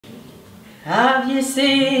Have you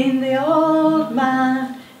seen the old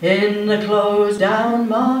man in the closed down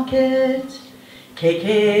market,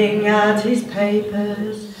 kicking at his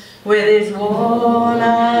papers with his worn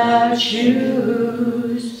out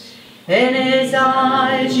shoes? In his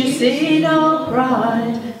eyes you see no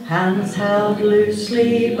pride, hands held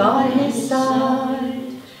loosely by his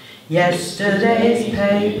side. Yesterday's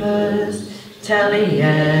papers telling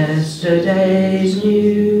yesterday's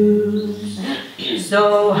news.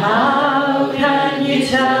 So how can you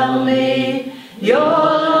tell me you're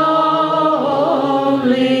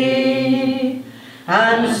lonely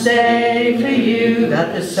and say for you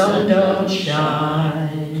that the sun don't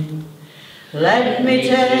shine? Let me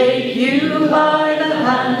take you by the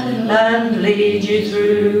hand and lead you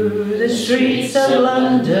through the streets of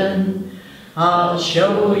London. I'll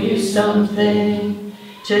show you something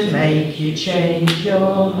to make you change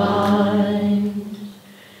your mind.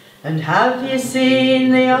 And have you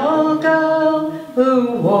seen the old girl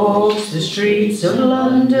who walks the streets of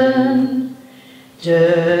London?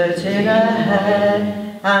 Dirt in her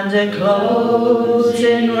hair and her clothes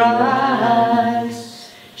in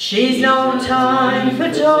rags. She's no time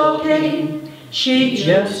for talking, she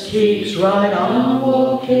just keeps right on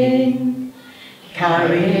walking,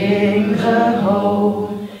 carrying her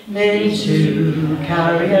home in 2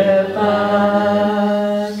 carrier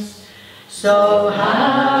bags. So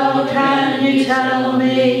how can you tell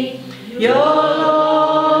me you're lonely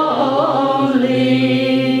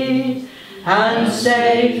and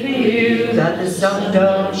say for you that the sun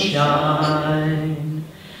don't shine?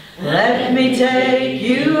 Let me take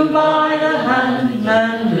you by the hand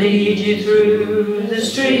and lead you through the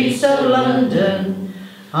streets of London.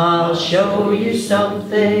 I'll show you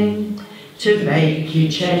something to make you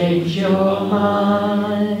change your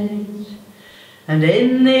mind. And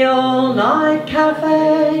in the all-night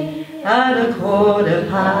cafe at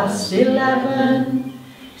 11:15,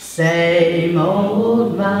 same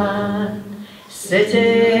old man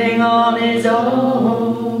sitting on his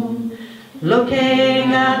own,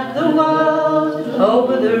 looking at the world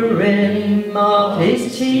over the rim of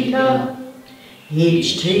his teacup.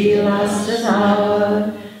 Each tea lasts an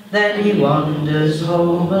hour, then he wanders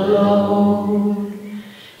home alone.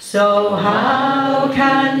 So how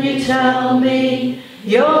can you tell me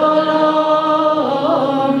you're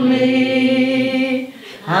lonely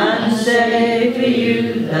and say for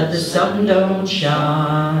you that the sun don't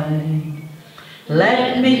shine?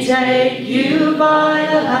 Let me take you by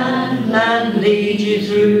the hand and lead you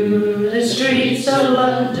through the streets of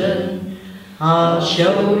London. I'll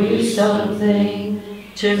show you something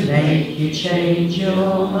to make you change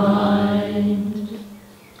your mind.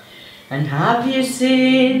 And have you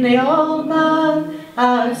seen the old man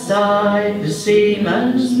outside the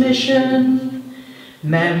seaman's mission,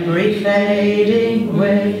 memory fading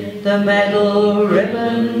with the medal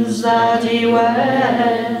ribbons that he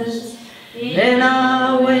wears? In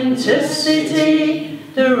our winter city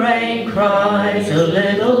the rain cries a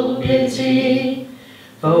little pity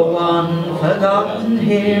for one forgotten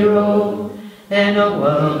hero in a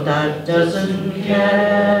world that doesn't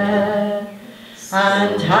care.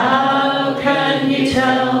 And how can you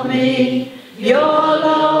tell me you're lonely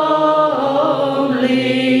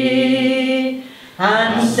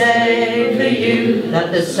and say for you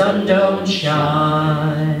that the sun don't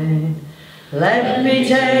shine? Let me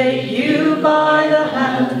take you by the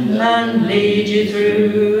hand and lead you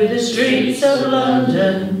through the streets of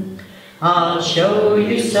London. I'll show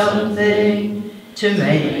you something to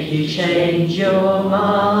make you change your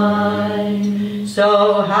mind.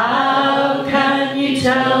 So how can you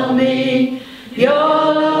tell me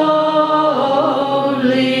you're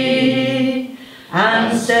lonely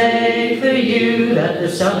and say for you that the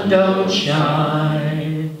sun don't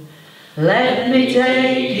shine? Let me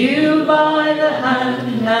take you by the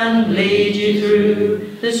hand and lead you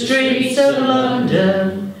through the streets of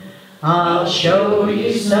London. I'll show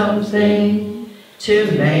you something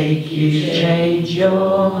to make you change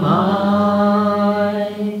your mind.